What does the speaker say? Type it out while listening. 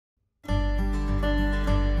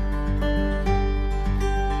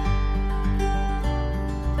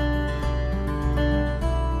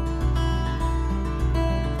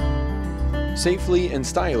Safely and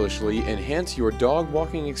stylishly enhance your dog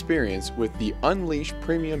walking experience with the UnLiish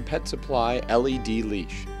Premium Pet Supply LED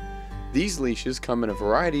Leash. These leashes come in a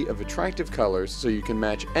variety of attractive colors so you can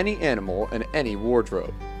match any animal and any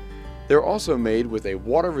wardrobe. They're also made with a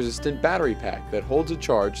water-resistant battery pack that holds a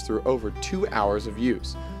charge through over 2 hours of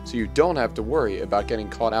use, so you don't have to worry about getting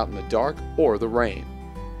caught out in the dark or the rain.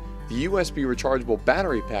 The USB rechargeable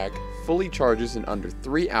battery pack fully charges in under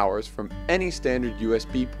 3 hours from any standard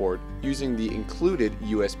USB port using the included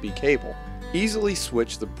USB cable. Easily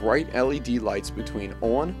switch the bright LED lights between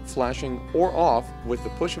on, flashing, or off with the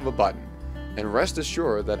push of a button, and rest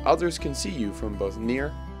assured that others can see you from both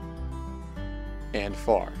near and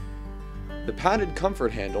far. The padded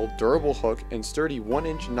comfort handle, durable hook, and sturdy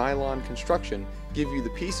 1-inch nylon construction give you the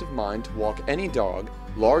peace of mind to walk any dog,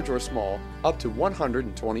 large or small, up to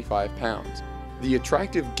 125 pounds. The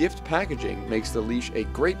attractive gift packaging makes the leash a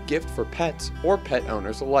great gift for pets or pet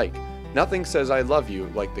owners alike. Nothing says I love you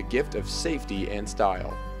like the gift of safety and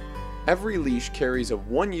style. Every leash carries a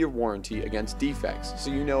 1-year warranty against defects, so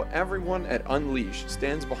you know everyone at UnLiish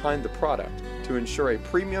stands behind the product to ensure a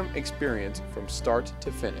premium experience from start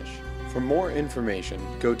to finish. For more information,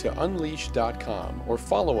 go to unleash.com or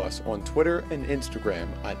follow us on Twitter and Instagram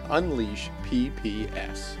at UnLiish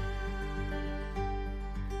PPS.